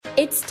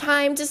It's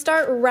time to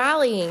start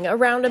rallying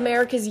around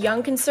America's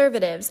young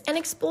conservatives and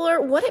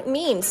explore what it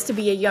means to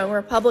be a young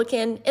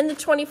Republican in the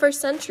 21st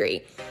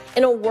century.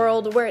 In a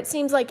world where it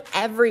seems like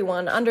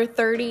everyone under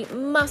 30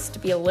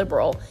 must be a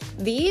liberal,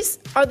 these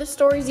are the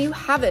stories you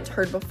haven't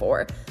heard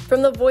before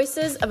from the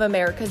voices of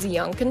America's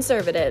young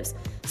conservatives.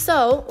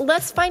 So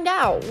let's find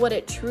out what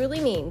it truly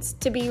means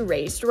to be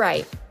raised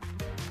right.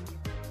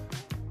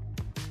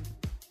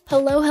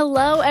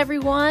 Hello,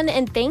 everyone,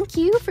 and thank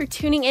you for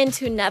tuning in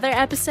to another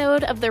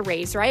episode of the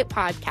Raised Right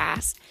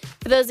podcast.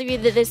 For those of you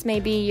that this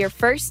may be your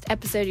first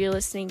episode you're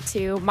listening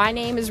to, my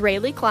name is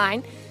Rayleigh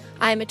Klein.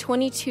 I'm a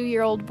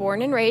 22-year-old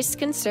born and raised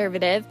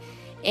conservative,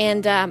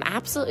 and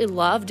absolutely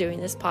love doing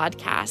this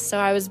podcast. So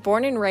I was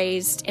born and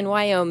raised in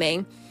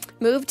Wyoming,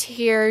 moved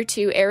here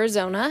to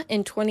Arizona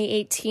in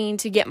 2018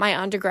 to get my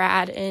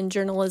undergrad in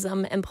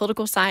journalism and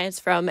political science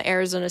from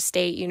Arizona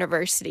State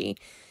University.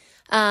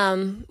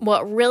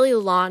 What really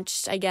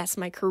launched, I guess,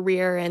 my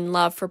career and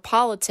love for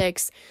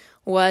politics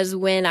was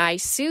when I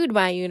sued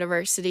my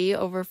university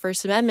over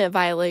First Amendment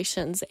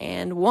violations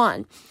and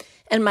won.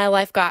 And my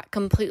life got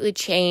completely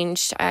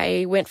changed.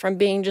 I went from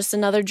being just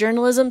another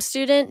journalism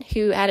student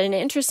who had an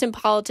interest in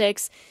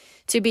politics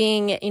to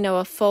being,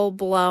 a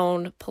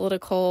full-blown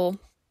political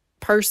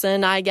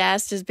person, I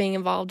guess, just being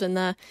involved in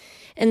the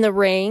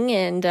ring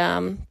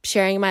and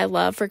sharing my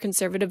love for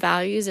conservative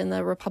values in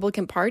the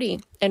Republican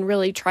Party and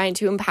really trying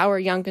to empower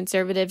young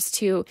conservatives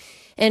to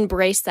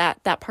embrace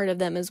that part of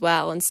them as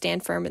well and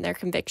stand firm in their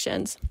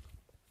convictions.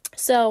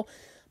 So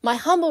my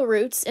humble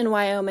roots in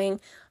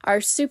Wyoming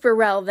are super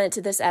relevant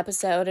to this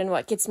episode and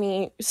what gets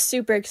me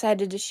super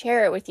excited to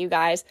share it with you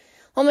guys.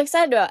 Well, I'm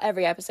excited about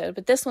every episode,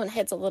 but this one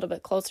hits a little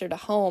bit closer to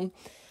home.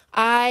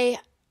 I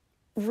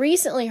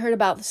recently heard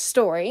about the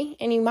story,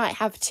 and you might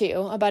have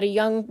too, about a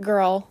young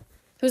girl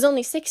who's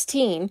only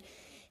 16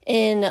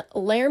 in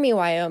Laramie,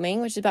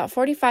 Wyoming, which is about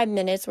 45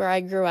 minutes where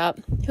I grew up,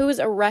 who was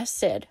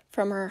arrested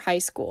from her high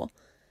school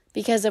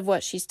because of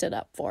what she stood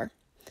up for.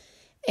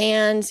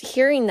 And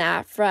hearing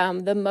that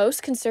from the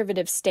most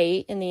conservative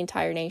state in the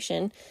entire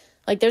nation,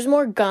 like there's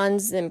more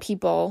guns than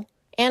people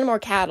and more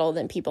cattle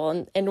than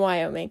people in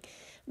Wyoming,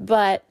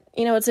 but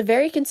it's a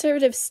very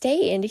conservative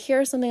state, and to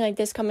hear something like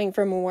this coming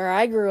from where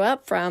I grew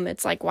up from,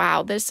 it's like,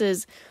 wow, this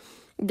is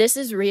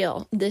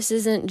real. This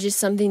isn't just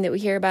something that we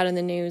hear about in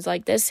the news.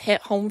 Like, this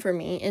hit home for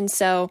me. And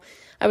so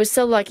I was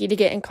so lucky to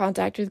get in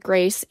contact with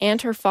Grace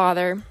and her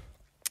father,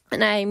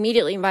 and I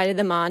immediately invited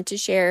them on to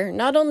share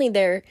not only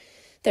their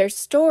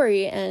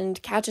story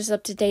and catch us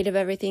up to date of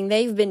everything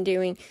they've been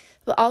doing,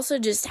 but also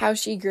just how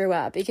she grew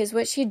up, because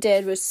what she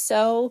did was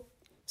so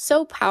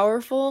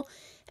powerful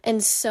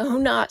and so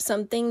not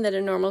something that a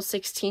normal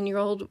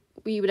 16-year-old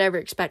we would ever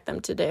expect them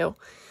to do.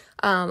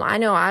 I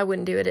know I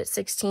wouldn't do it at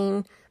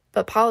 16,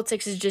 but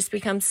politics has just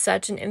become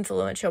such an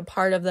influential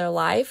part of their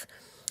life.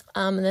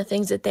 And the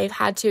things that they've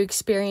had to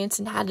experience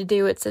and had to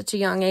do at such a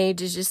young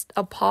age is just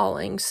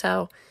appalling.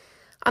 So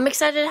I'm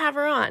excited to have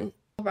her on.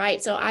 All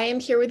right, so I am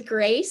here with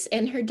Grace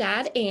and her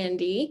dad,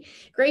 Andy.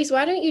 Grace,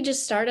 why don't you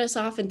just start us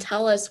off and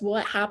tell us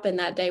what happened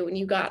that day when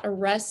you got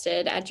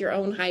arrested at your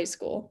own high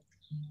school?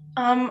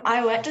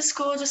 I went to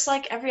school just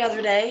like every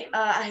other day.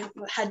 I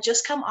had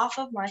just come off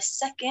of my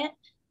second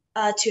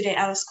 2-day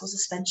out of school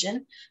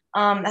suspension.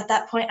 At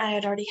that point, I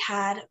had already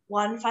had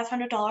one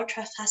 $500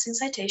 trespassing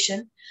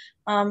citation.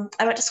 I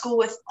went to school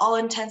with all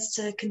intents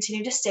to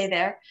continue to stay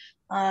there,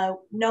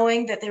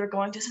 knowing that they were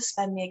going to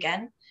suspend me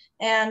again.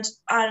 And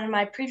on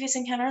my previous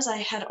encounters,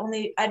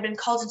 I'd been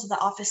called into the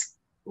office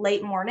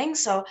late morning.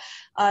 So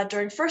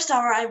during first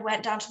hour, I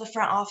went down to the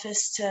front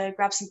office to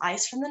grab some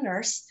ice from the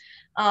nurse.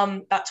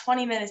 About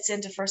 20 minutes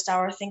into first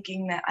hour,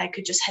 thinking that I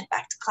could just head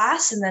back to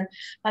class. And then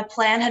my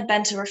plan had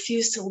been to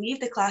refuse to leave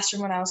the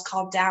classroom when I was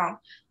called down.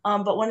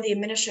 But one of the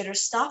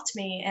administrators stopped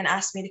me and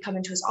asked me to come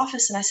into his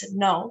office, and I said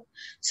no.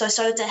 So I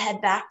started to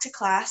head back to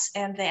class,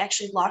 and they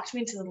actually locked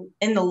me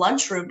in the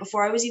lunchroom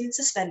before I was even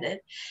suspended.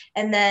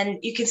 And then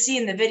you can see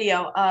in the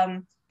video,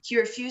 he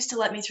refused to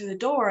let me through the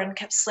door and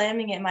kept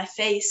slamming it in my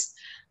face.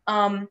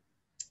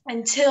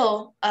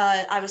 Until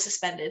I was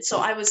suspended. So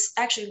I was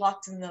actually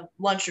locked in the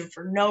lunchroom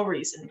for no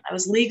reason. I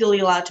was legally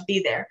allowed to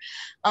be there.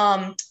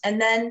 And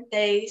then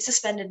they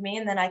suspended me,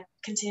 and then I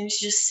continued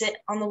to just sit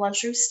on the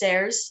lunchroom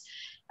stairs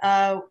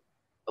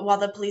while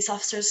the police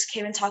officers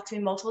came and talked to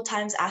me multiple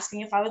times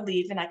asking if I would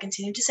leave, and I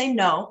continued to say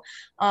no.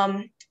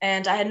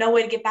 And I had no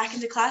way to get back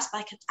into class, but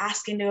I kept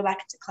asking to go back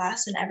into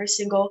class, and every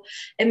single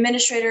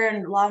administrator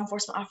and law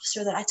enforcement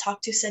officer that I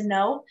talked to said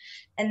no.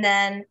 And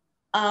then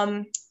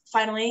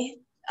finally,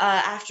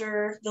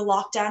 after the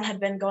lockdown had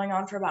been going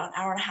on for about an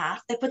hour and a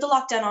half. They put the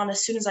lockdown on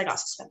as soon as I got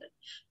suspended.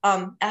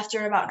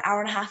 After about an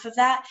hour and a half of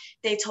that,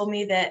 they told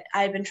me that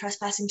I had been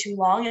trespassing too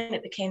long and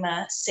it became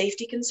a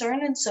safety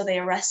concern, and so they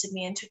arrested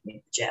me and took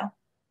me to jail.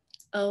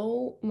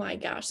 Oh my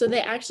gosh. So they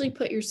actually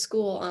put your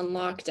school on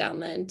lockdown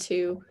then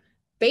to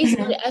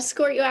basically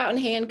escort you out in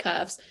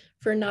handcuffs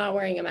for not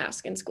wearing a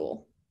mask in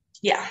school.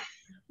 Yeah.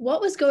 What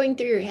was going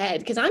through your head?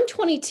 Because I'm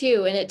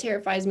 22 and it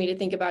terrifies me to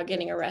think about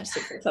getting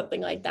arrested for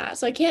something like that.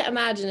 So I can't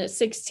imagine at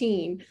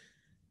 16.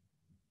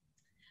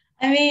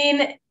 I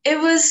mean, it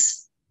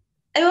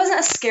wasn't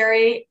as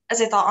scary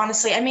as I thought,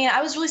 honestly. I mean,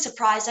 I was really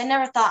surprised. I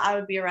never thought I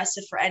would be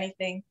arrested for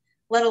anything,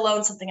 let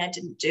alone something I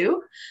didn't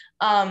do.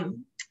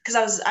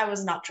 Because I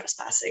was not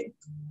trespassing.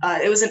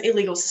 It was an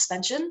illegal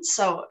suspension,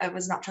 so I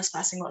was not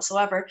trespassing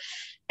whatsoever.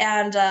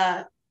 And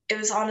it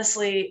was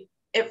honestly,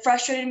 it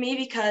frustrated me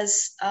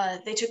because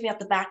they took me out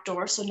the back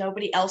door, so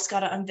nobody else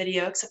got it on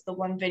video except the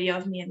one video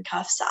of me in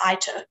cuffs that I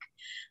took.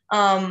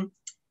 Um,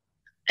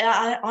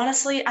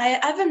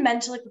 I've been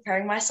mentally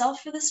preparing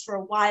myself for this for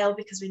a while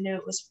because we knew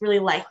it was really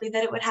likely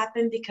that it would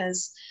happen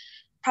because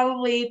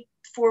probably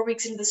 4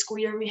 weeks into the school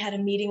year, we had a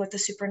meeting with the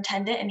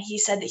superintendent and he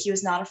said that he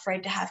was not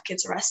afraid to have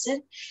kids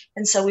arrested.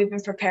 And so we've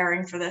been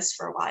preparing for this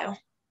for a while.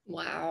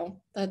 Wow,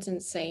 that's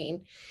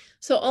insane.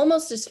 So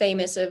almost as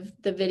famous of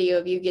the video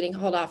of you getting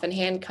hauled off in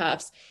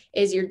handcuffs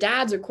is your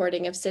dad's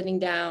recording of sitting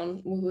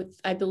down with,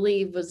 I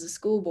believe, was the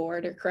school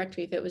board, or correct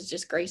me if it was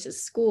just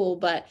Grace's school,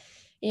 but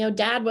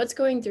Dad, what's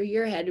going through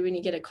your head when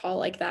you get a call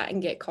like that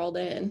and get called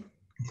in?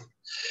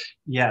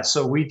 Yeah,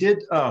 so we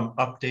did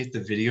update the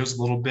videos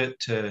a little bit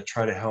to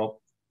try to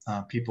help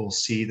people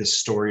see the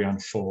story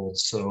unfold.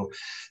 So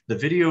the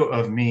video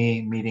of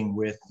me meeting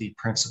with the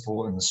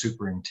principal and the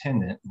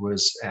superintendent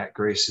was at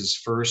Grace's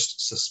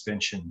first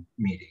suspension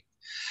meeting.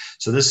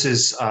 So this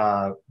is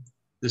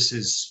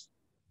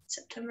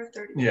September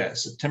 30th. Yeah,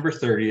 September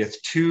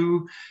 30th,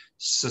 two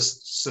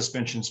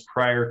suspensions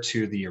prior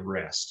to the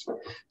arrest.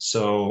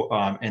 So,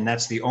 and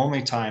that's the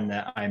only time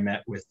that I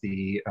met with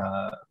the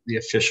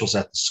officials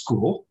at the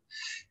school,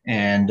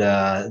 and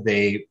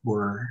they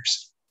were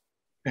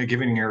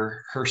giving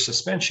her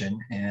suspension.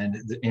 And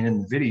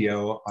in the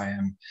video, I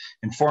am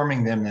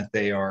informing them that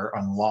they are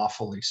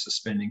unlawfully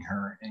suspending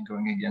her and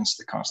going against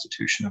the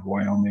Constitution of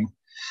Wyoming,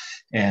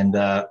 and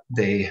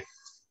they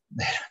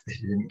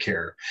didn't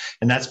care.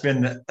 And that's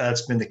been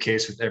the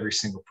case with every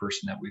single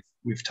person that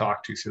we've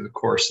talked to through the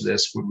course of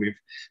this, when we've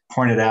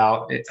pointed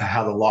out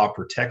how the law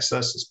protects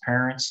us as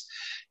parents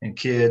and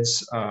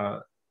kids.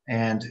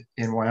 And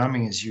in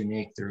Wyoming is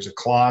unique. There's a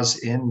clause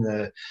in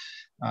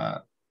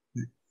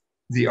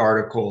the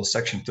article,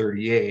 section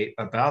 38,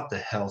 about the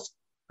health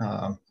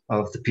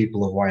of the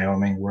people of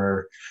Wyoming,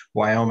 where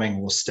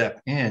Wyoming will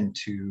step in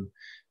to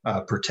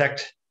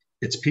protect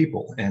its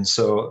people. And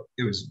so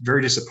it was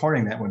very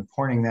disappointing that when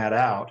pointing that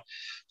out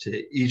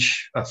to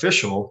each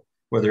official,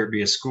 whether it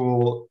be a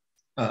school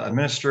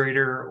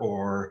administrator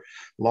or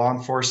law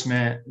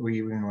enforcement, we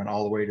even went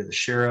all the way to the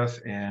sheriff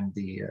and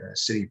the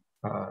city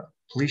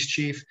police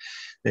chief,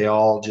 they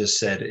all just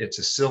said, it's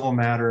a civil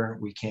matter,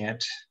 we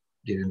can't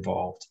get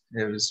involved.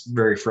 It was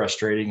very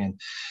frustrating and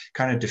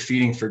kind of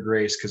defeating for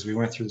Grace, because we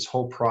went through this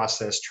whole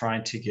process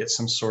trying to get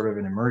some sort of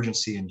an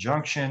emergency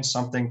injunction,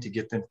 something to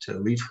get them to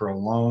leave her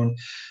alone.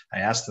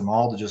 I asked them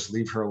all to just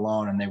leave her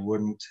alone, and they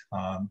wouldn't.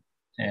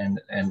 And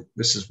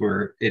this is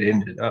where it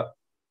ended up.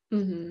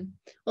 Mm-hmm.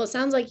 Well, it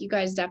sounds like you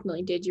guys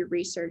definitely did your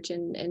research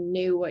and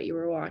knew what you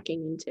were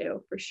walking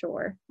into, for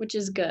sure, which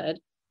is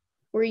good.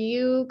 Were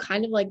you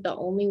kind of like the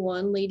only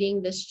one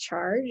leading this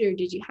charge, or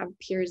did you have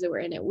peers that were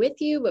in it with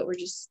you, but were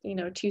just,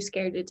 too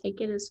scared to take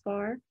it as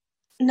far?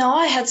 No,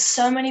 I had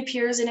so many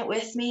peers in it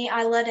with me.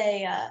 I led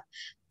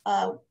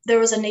there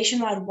was a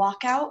nationwide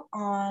walkout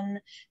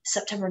on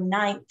September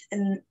 9th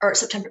or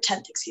September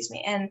 10th, excuse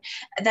me. And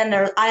then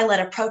I led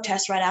a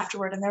protest right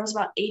afterward, and there was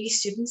about 80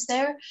 students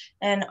there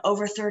and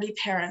over 30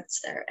 parents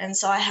there. And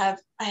so I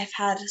have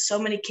had so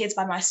many kids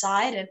by my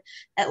side, and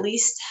at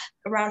least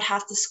around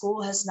half the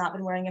school has not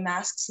been wearing a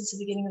mask since the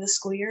beginning of the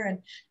school year. And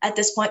at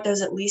this point,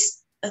 there's at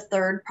least a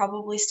third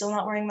probably still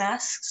not wearing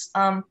masks.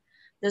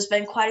 There's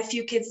been quite a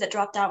few kids that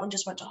dropped out and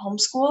just went to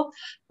homeschool,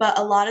 but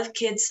a lot of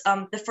kids,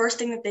 the first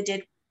thing that they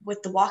did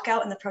with the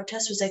walkout and the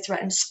protest was they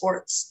threatened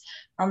sports.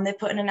 They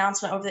put an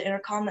announcement over the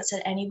intercom that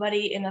said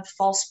anybody in a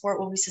fall sport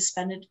will be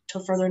suspended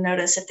till further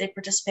notice if they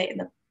participate in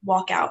the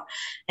walkout.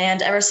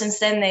 And ever since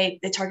then, they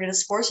targeted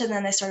sports, and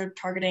then they started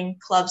targeting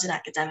clubs and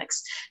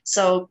academics.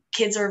 So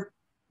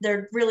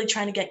they're really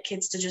trying to get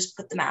kids to just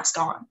put the mask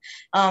on.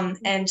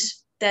 And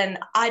then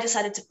I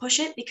decided to push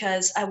it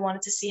because I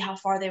wanted to see how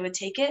far they would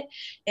take it.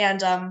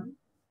 And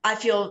I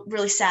feel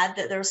really sad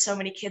that there were so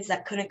many kids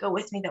that couldn't go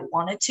with me that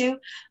wanted to.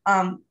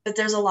 But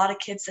there's a lot of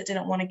kids that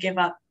didn't want to give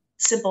up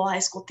simple high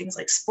school things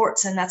like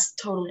sports, and that's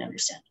totally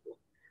understandable.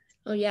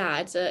 Well, yeah,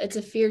 it's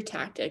a fear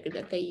tactic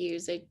that they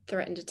use. They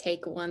threaten to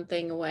take one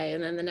thing away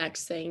and then the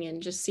next thing,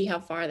 and just see how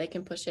far they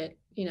can push it,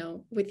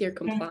 with your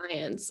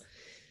compliance.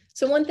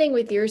 So one thing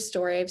with your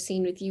story I've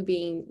seen with you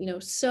being,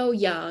 so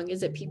young,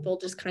 is that people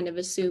just kind of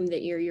assume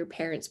that you're your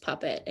parents'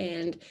 puppet.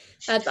 And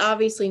that's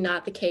obviously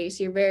not the case.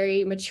 You're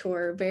very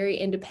mature, very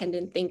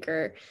independent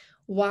thinker.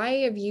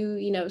 Why have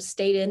you,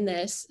 stayed in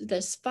this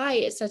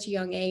fight at such a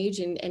young age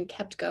and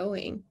kept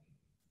going?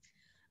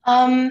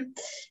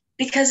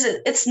 Because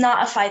it's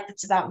not a fight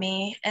that's about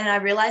me. And I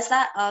realized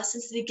that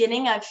since the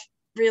beginning, I've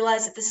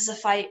realized that this is a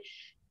fight.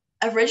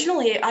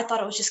 Originally, I thought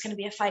it was just going to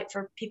be a fight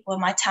for people in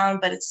my town,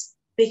 but it's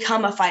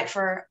become a fight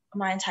for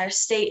my entire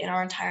state and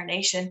our entire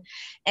nation.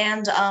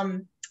 And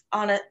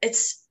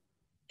it's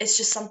it's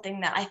just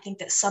something that I think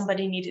that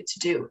somebody needed to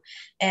do.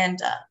 And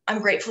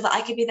I'm grateful that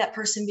I could be that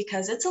person,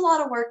 because it's a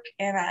lot of work,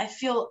 and I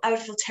would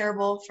feel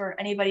terrible for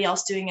anybody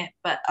else doing it.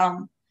 But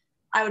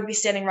I would be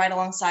standing right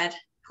alongside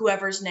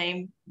whoever's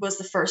name was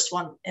the first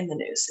one in the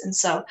news. And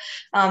so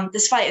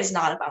this fight is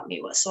not about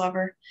me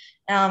whatsoever.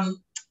 And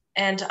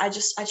I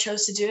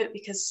chose to do it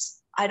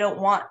because I don't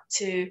want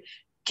to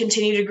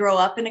continue to grow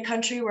up in a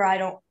country where I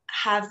don't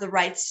have the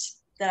rights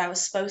that I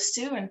was supposed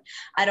to. And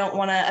I don't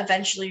want to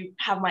eventually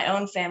have my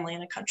own family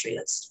in a country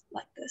that's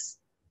like this.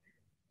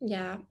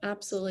 Yeah,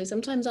 absolutely.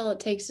 Sometimes all it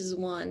takes is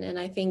one. And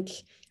I think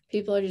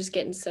people are just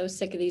getting so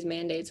sick of these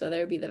mandates,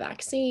 whether it be the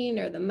vaccine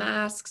or the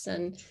masks.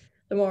 And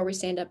the more we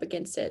stand up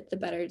against it, the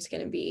better it's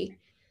going to be.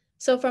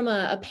 So from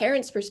a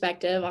parent's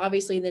perspective,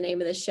 obviously the name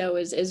of the show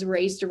is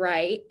Raised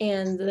Right.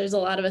 And there's a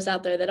lot of us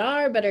out there that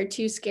are, but are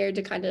too scared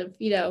to kind of,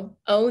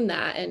 own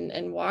that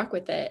and walk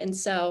with it. And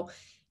so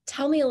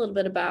tell me a little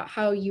bit about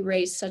how you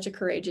raised such a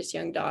courageous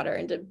young daughter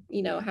into,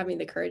 having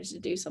the courage to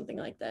do something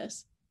like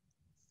this.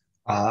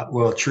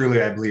 Well,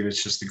 truly, I believe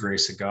it's just the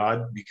grace of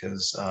God,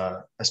 because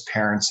as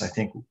parents, I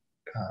think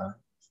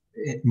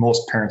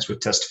most parents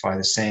would testify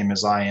the same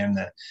as I am,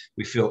 that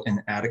we feel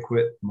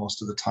inadequate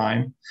most of the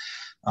time.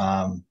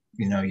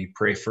 You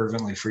pray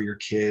fervently for your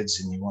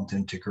kids and you want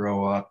them to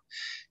grow up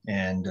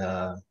and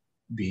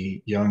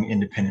be young,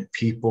 independent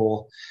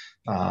people,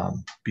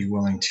 be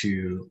willing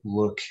to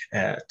look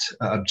at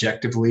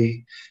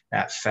objectively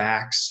at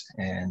facts,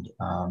 and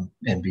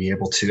be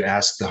able to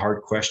ask the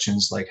hard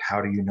questions like,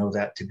 how do you know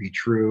that to be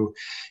true,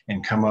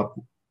 and come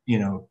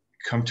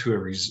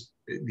to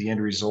the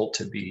end result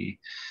to be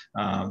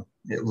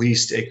at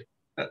least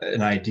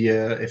an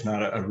idea, if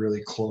not a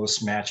really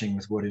close matching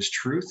with what is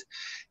truth.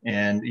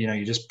 And,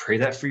 you just pray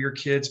that for your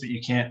kids, but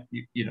you can't,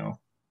 you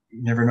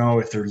never know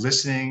if they're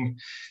listening.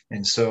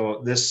 And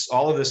so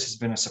all of this has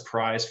been a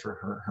surprise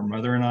for her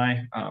mother and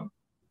I.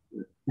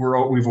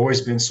 We've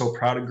always been so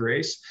proud of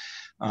Grace.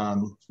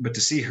 But to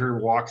see her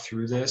walk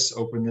through this,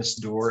 open this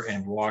door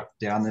and walk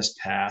down this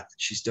path,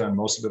 she's done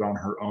most of it on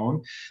her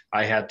own.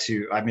 I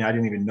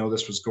didn't even know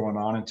this was going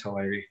on until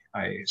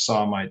I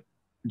saw my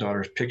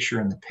daughter's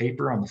picture in the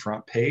paper on the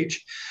front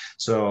page.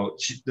 So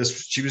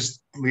she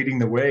was leading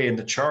the way in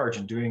the charge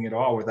and doing it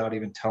all without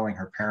even telling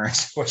her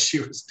parents what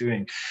she was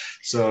doing.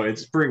 So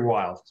it's pretty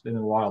wild. It's been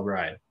a wild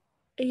ride.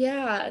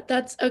 Yeah,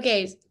 that's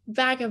okay.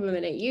 Back up a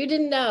minute. You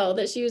didn't know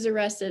that she was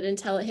arrested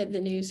until it hit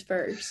the news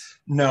first.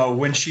 No,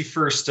 when she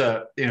first,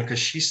 because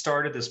she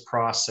started this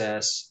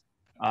process.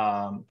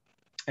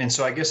 And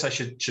so I guess I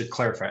should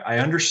clarify. I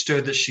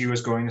understood that she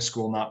was going to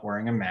school not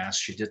wearing a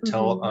mask. She did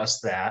tell us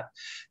that.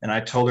 And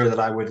I told her that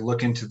I would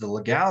look into the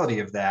legality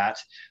of that.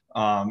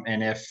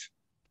 And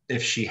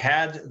if she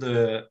had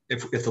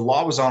if the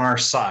law was on our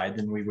side,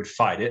 then we would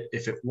fight it.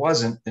 If it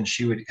wasn't, then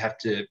she would have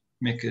to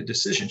make a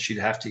decision. She'd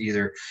have to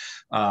either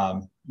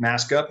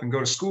mask up and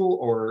go to school,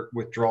 or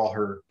withdraw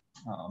her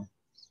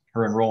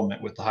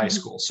enrollment with the high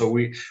school. So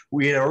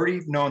we had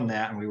already known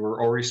that, and we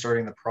were already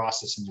starting the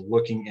process into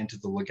looking into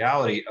the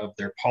legality of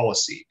their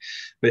policy.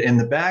 But in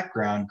the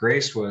background,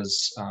 Grace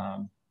was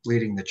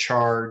leading the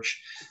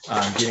charge,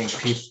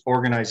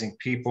 organizing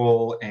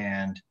people,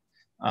 and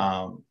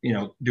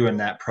doing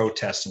that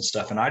protest and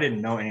stuff. And I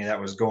didn't know any of that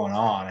was going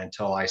on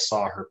until I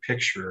saw her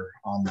picture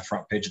on the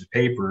front page of the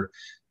paper,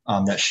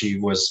 that she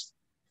was,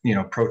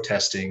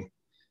 protesting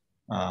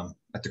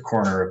at the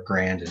corner of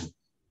Grand and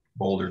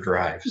Boulder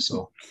Drive.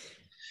 So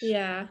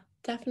yeah,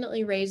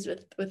 definitely raised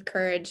with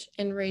courage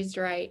and raised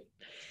right.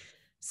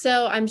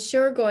 So I'm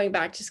sure going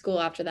back to school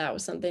after that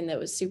was something that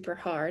was super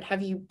hard.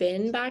 Have you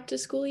been back to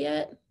school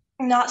yet?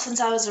 Not since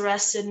I was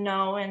arrested,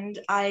 no. And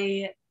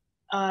I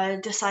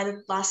decided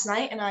last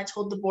night, and I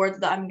told the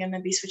board that I'm going to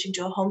be switching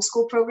to a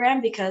homeschool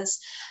program because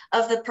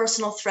of the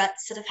personal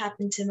threats that have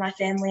happened to my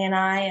family and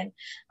I,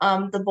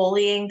 and the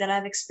bullying that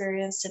I've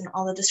experienced, and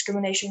all the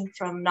discrimination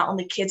from not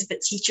only kids but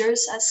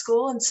teachers at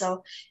school. And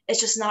so it's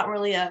just not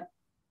really a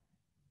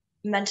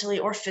mentally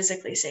or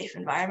physically safe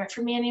environment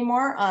for me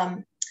anymore.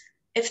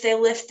 If they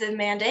lift the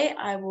mandate,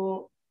 I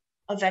will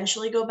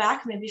eventually go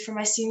back, maybe for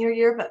my senior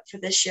year, but for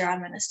this year, I'm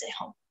going to stay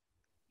home.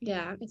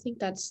 Yeah, I think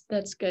that's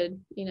good.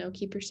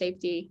 Keep your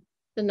safety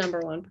the number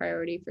one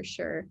priority for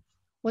sure.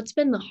 What's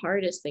been the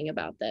hardest thing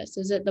about this?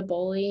 Is it the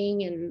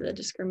bullying and the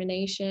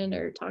discrimination,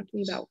 or talk to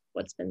me about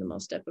what's been the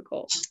most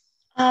difficult?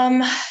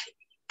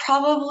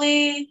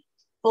 Probably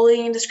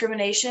bullying and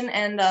discrimination,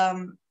 and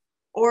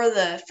or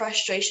the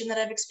frustration that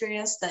I've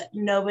experienced that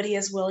nobody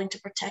is willing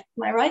to protect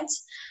my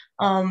rights.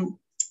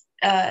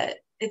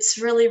 It's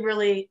really,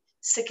 really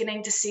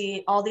sickening to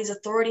see all these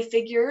authority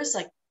figures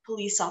like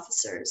police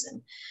officers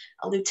and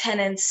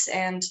lieutenants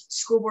and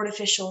school board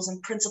officials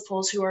and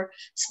principals who are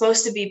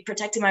supposed to be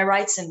protecting my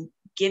rights and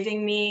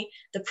giving me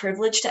the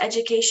privilege to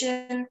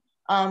education,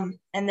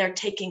 and they're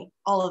taking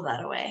all of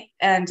that away.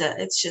 And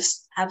it's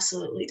just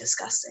absolutely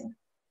disgusting.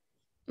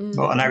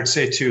 Well, and I would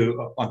say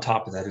too, on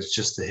top of that, is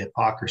just the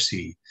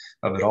hypocrisy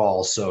of it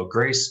all. So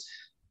Grace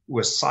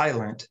was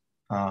silent,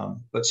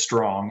 but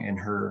strong in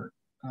her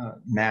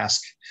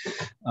mask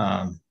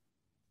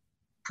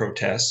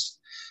protests.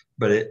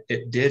 but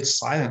it did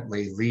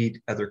silently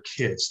lead other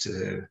kids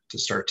to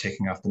start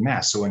taking off the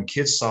mask. So when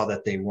kids saw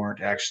that they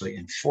weren't actually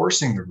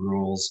enforcing the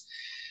rules,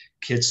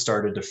 kids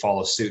started to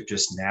follow suit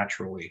just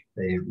naturally.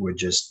 They would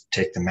just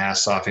take the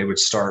masks off. It would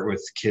start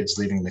with kids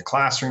leaving the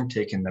classroom,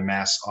 taking the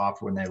masks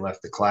off when they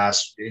left the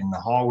class in the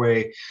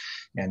hallway.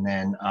 And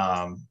then,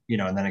 and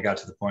then it got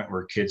to the point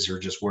where kids are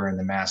just wearing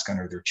the mask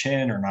under their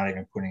chin or not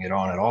even putting it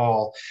on at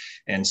all.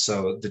 And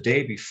so the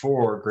day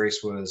before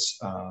Grace was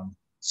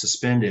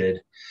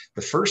suspended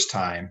the first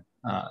time,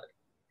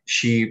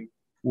 she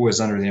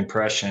was under the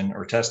impression,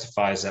 or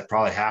testifies, that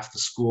probably half the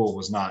school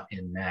was not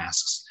in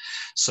masks.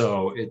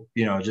 So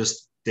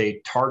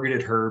they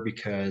targeted her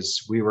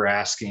because we were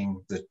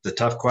asking the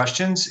tough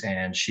questions,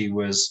 and she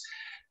was,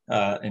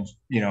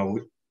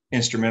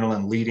 instrumental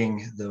in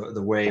leading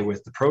the way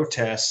with the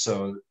protests.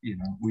 So,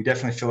 we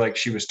definitely feel like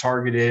she was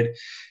targeted.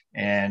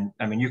 And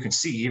I mean, you can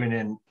see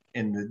even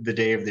in the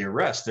day of the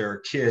arrest, there are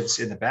kids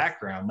in the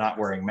background not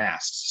wearing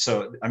masks.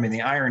 So, I mean,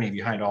 the irony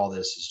behind all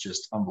this is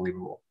just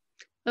unbelievable.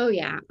 Oh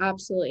yeah,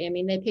 absolutely. I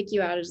mean, they pick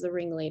you out as the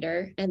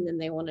ringleader, and then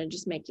they want to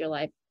just make your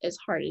life as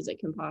hard as it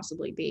can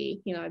possibly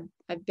be.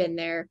 I've been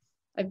there.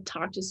 I've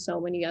talked to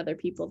so many other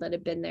people that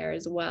have been there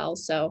as well.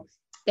 So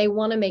they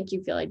want to make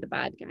you feel like the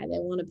bad guy. They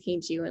want to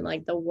paint you in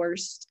like the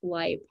worst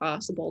light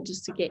possible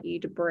just to get you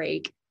to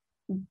break.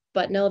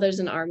 But no, there's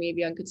an army of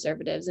young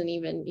conservatives and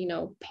even,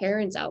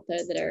 parents out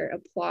there that are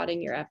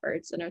applauding your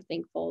efforts and are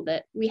thankful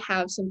that we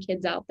have some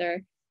kids out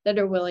there that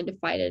are willing to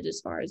fight it as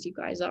far as you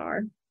guys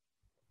are.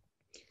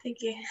 Thank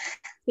you.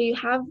 So you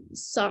have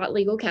sought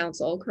legal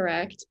counsel,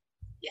 correct?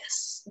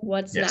 Yes.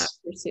 What's that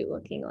pursuit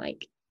looking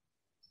like?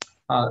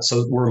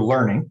 So we're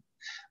learning.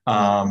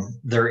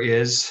 There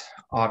is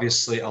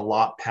obviously a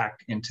lot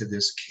packed into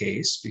this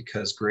case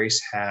because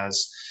Grace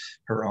has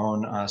her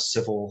own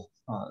civil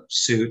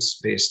suits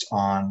based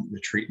on the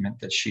treatment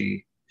that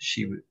she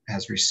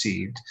has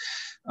received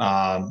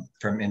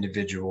from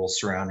individuals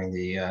surrounding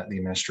the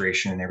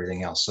administration and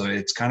everything else. So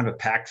it's kind of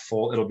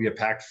it'll be a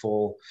packed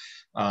full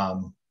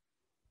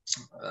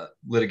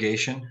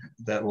litigation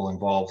that will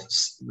involve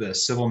the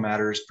civil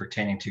matters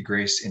pertaining to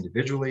Grace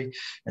individually,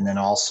 and then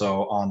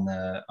also on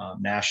the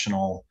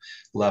national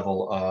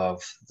level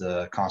of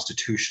the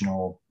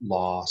constitutional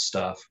law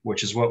stuff,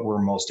 which is what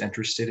we're most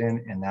interested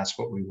in, and that's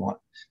what we want.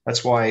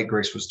 That's why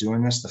Grace was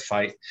doing this, the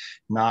fight,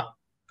 not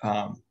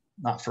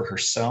for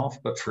herself,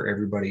 but for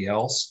everybody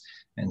else.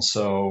 And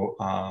so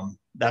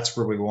that's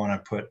where we want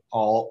to put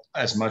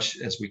as much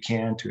as we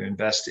can to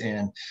invest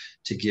in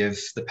to give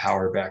the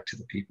power back to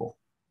the people.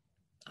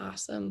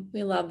 Awesome.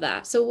 We love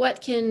that. So what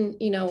can,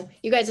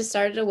 you guys have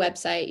started a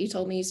website. You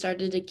told me you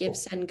started a Give,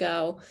 Send,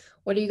 Go.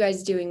 What are you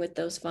guys doing with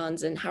those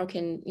funds, and how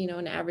can,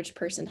 an average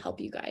person help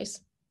you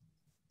guys?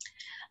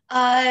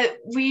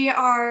 We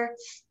are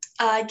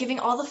giving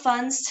all the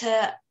funds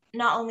to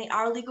not only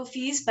our legal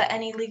fees, but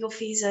any legal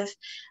fees of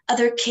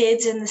other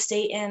kids in the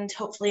state and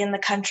hopefully in the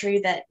country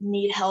that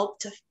need help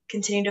to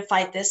continue to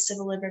fight this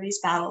civil liberties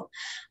battle.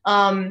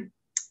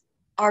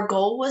 Our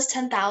goal was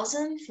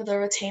 $10,000 for the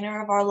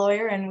retainer of our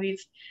lawyer, and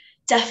we've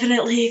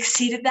definitely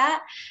exceeded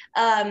that.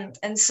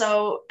 And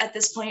so at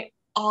this point,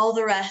 all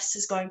the rest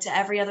is going to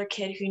every other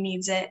kid who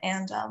needs it.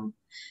 And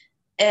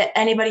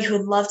anybody who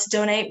would love to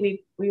donate,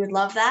 we would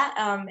love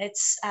that.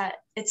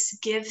 It's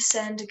Give,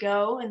 Send,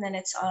 Go, and then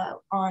it's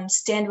on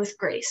Stand with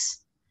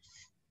Grace.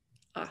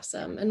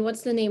 Awesome. And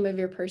what's the name of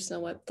your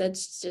personal web?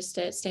 That's just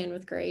at Stand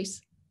with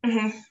Grace.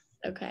 Mm-hmm.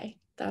 Okay,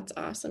 that's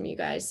awesome, you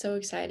guys. So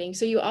exciting.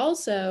 So you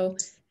also,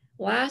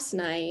 last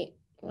night,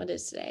 what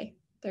is today?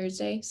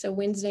 Thursday. So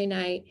Wednesday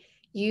night,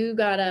 you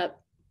got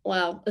up,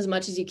 well, as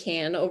much as you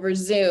can over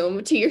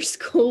Zoom to your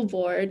school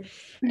board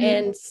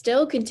and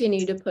still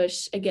continue to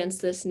push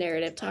against this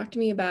narrative. Talk to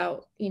me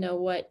about,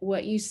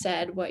 what you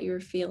said, what you were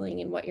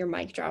feeling, and what your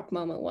mic drop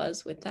moment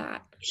was with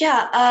that.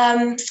 Yeah,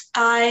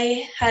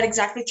 I had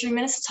exactly 3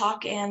 minutes to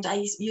talk, and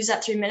I used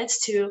that 3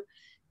 minutes to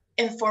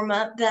inform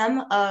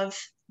them of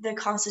the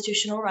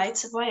constitutional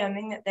rights of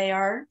Wyoming that they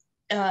are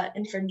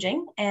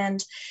infringing.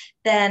 And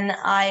then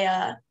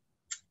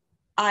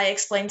I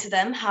explained to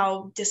them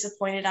how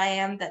disappointed I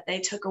am that they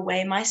took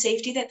away my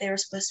safety that they were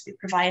supposed to be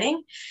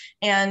providing.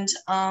 And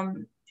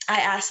I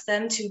asked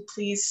them to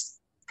please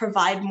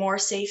provide more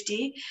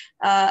safety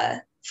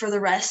for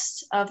the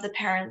rest of the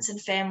parents and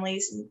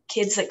families and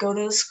kids that go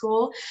to the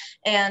school.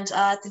 And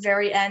at the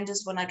very end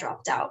is when I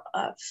dropped out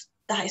of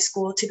the high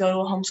school to go to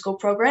a homeschool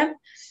program.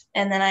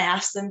 And then I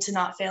asked them to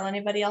not fail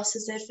anybody else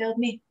as they failed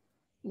me.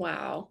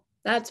 Wow,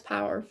 that's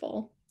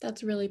powerful.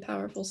 That's really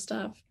powerful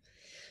stuff.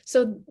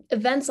 So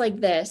events like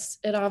this,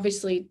 it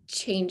obviously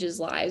changes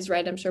lives,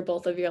 right? I'm sure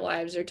both of your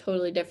lives are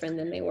totally different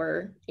than they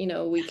were,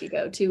 a week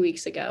ago, 2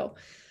 weeks ago.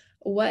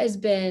 What has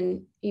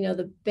been,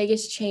 the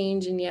biggest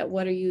change, and yet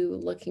what are you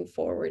looking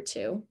forward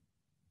to?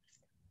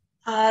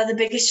 The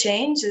biggest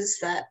change is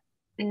that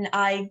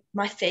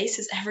my face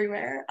is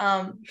everywhere.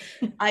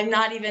 I'm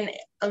not even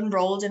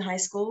enrolled in high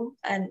school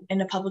and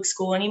in a public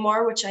school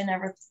anymore, which I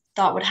never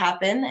thought would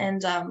happen.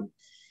 And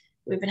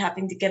we've been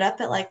having to get up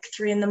at like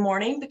 3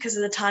 a.m. because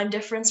of the time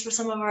difference for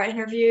some of our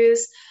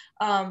interviews.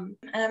 And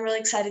I'm really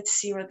excited to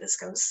see where this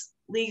goes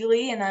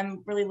legally, and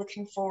I'm really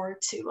looking forward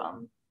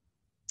to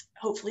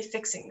hopefully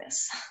fixing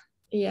this.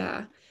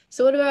 Yeah.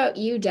 So what about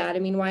you, Dad? I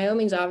mean,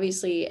 Wyoming's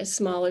obviously a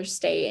smaller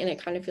state, and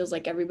it kind of feels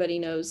like everybody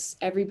knows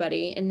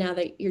everybody. And now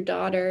that your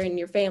daughter and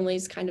your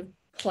family's kind of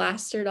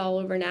plastered all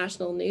over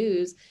national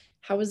news,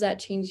 how has that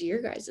changed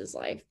your guys'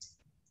 life?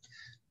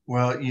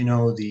 Well,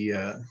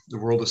 the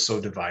world is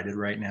so divided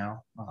right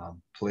now,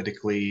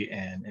 politically,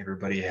 and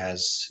everybody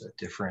has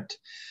different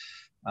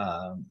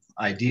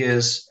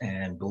ideas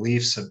and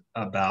beliefs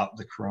about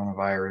the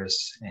coronavirus,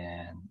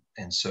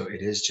 and so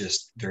it is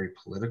just very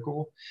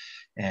political,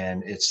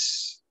 and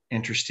it's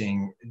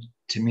interesting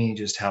to me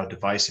just how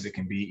divisive it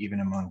can be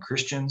even among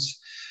Christians,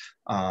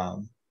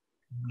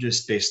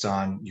 just based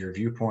on your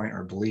viewpoint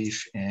or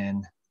belief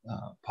in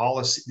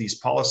these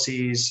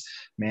policies,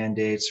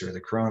 mandates, or the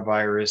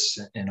coronavirus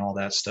and all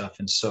that stuff.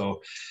 And so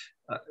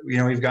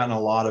we've gotten a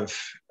lot of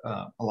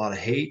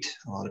hate,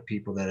 a lot of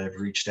people that have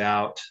reached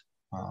out,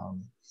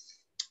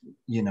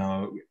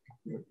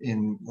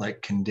 in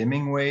like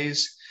condemning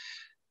ways.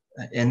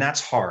 And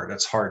that's hard.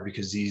 That's hard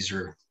because these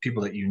are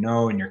people that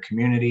in your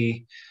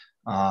community,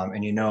 and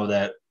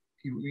that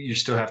you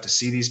still have to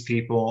see these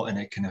people, and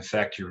it can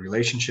affect your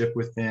relationship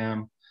with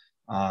them.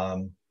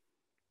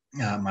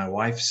 My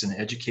wife's an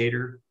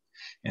educator,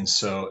 and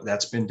so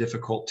that's been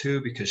difficult too,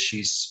 because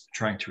she's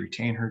trying to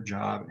retain her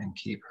job and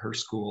keep her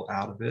school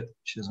out of it.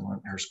 She doesn't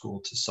want her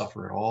school to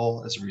suffer at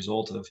all as a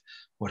result of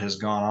what has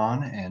gone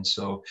on. And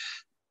so,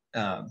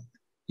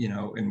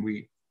 and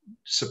we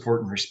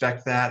support and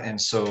respect that. And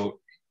so,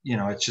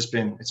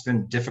 it's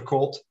been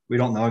difficult. We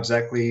don't know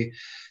exactly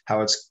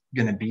how it's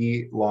going to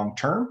be long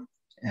term.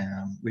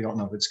 And we don't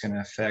know if it's going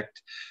to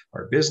affect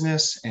our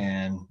business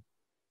and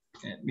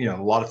a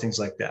lot of things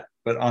like that.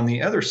 But on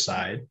the other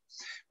side,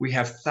 we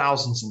have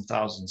thousands and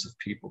thousands of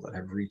people that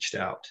have reached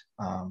out,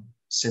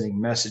 sending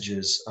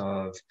messages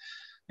of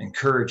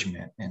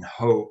encouragement and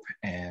hope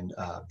and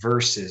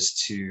verses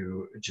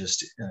to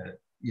just,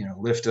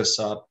 lift us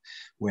up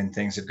when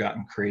things have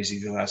gotten crazy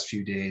the last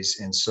few days.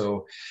 And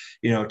so,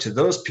 to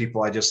those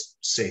people, I just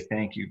say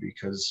thank you,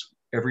 because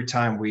every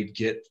time we'd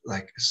get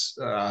like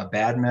a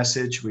bad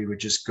message, we would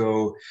just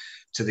go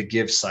to the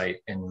Give site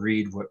and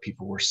read what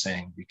people were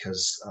saying,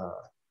 because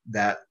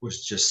that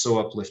was just so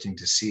uplifting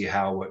to see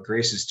how what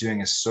Grace is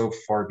doing is so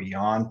far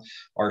beyond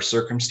our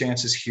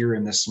circumstances here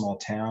in this small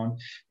town,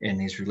 and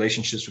these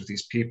relationships with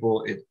these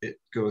people. It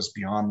goes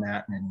beyond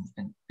that,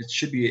 and it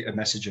should be a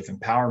message of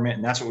empowerment.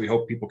 And that's what we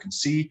hope people can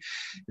see,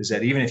 is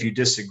that even if you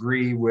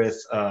disagree with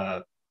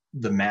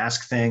the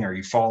mask thing, or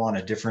you fall on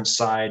a different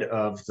side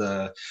of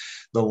the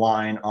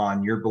line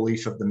on your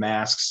belief of the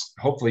masks,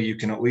 hopefully you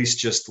can at least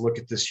just look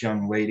at this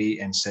young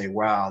lady and say,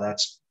 wow,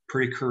 that's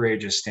pretty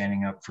courageous,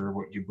 standing up for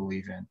what you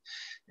believe in.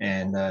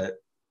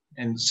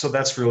 And so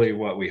that's really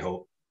what we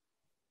hope.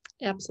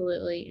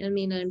 Absolutely. I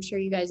mean, I'm sure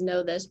you guys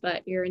know this,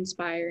 but you're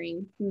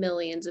inspiring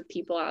millions of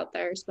people out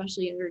there,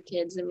 especially younger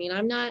kids. I mean,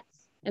 I'm not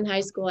in high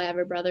school. I have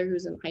a brother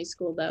who's in high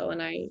school though,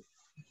 and I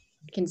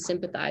can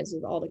sympathize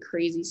with all the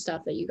crazy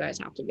stuff that you guys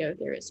have to go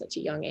through at such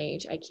a young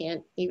age. I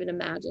can't even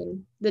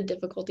imagine the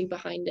difficulty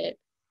behind it.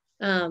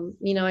 I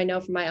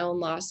know from my own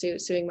lawsuit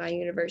suing my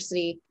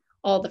university,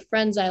 all the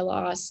friends I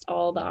lost,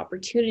 all the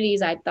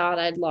opportunities I thought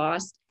I'd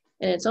lost.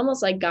 And it's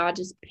almost like God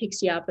just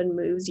picks you up and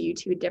moves you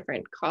to a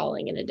different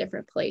calling in a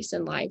different place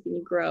in life. And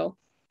you grow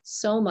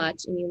so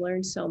much and you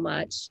learn so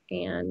much.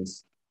 And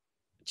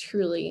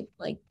truly,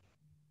 like,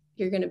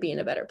 you're going to be in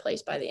a better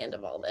place by the end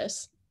of all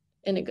this,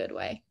 in a good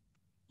way.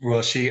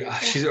 Well, she's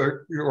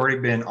already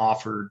been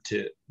offered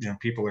to,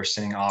 people are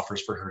sending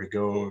offers for her to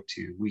go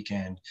to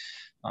weekend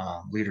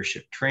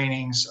leadership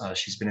trainings.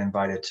 She's been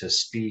invited to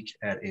speak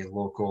at a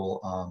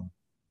local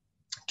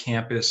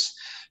campus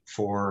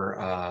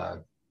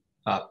for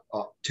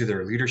to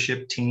their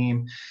leadership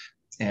team,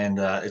 and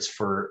it's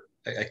for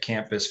a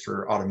campus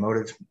for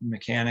automotive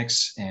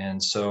mechanics.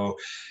 And so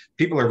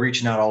people are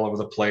reaching out all over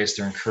the place.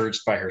 They're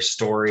encouraged by her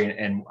story,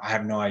 and I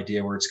have no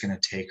idea where it's going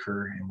to take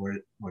her and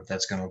what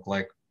that's going to look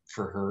like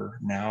for her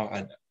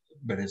now,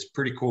 but it's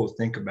pretty cool to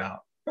think about.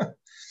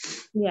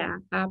 Yeah,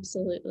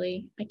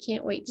 absolutely. I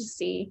can't wait to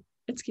see.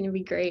 It's going to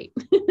be great.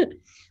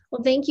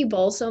 Well, thank you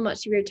both so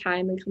much for your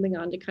time and coming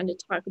on to kind of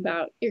talk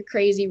about your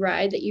crazy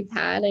ride that you've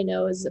had. I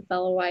know as a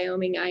fellow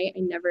Wyoming, I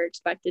never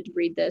expected to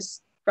read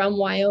this from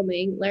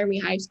Wyoming, Laramie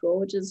High School,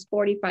 which is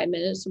 45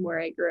 minutes from where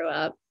I grew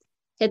up.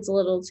 It's a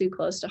little too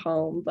close to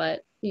home,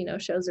 but,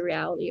 shows the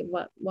reality of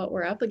what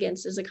we're up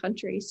against as a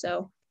country.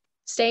 So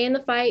stay in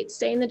the fight,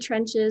 stay in the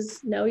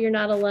trenches, know you're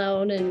not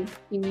alone, and if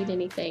you need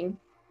anything,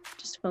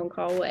 just a phone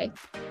call away.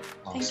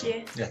 Awesome. Thank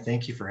you. Yeah,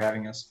 thank you for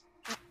having us.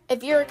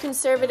 If you're a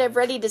conservative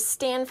ready to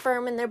stand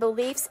firm in their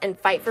beliefs and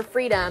fight for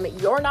freedom,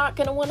 you're not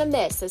going to want to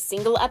miss a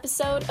single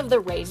episode of the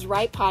Raised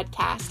Right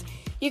podcast.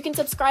 You can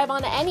subscribe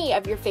on any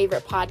of your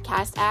favorite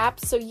podcast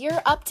apps so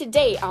you're up to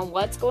date on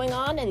what's going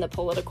on in the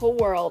political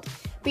world.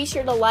 Be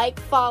sure to like,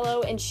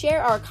 follow, and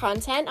share our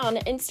content on the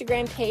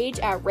Instagram page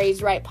at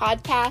Raised Right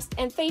Podcast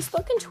and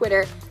Facebook and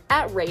Twitter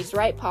at Raised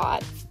Right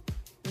Pod.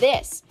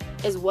 This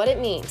is what it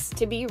means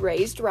to be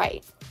raised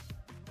right.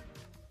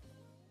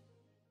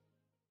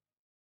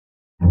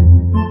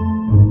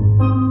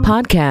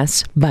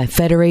 Podcasts by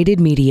Federated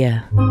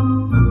Media.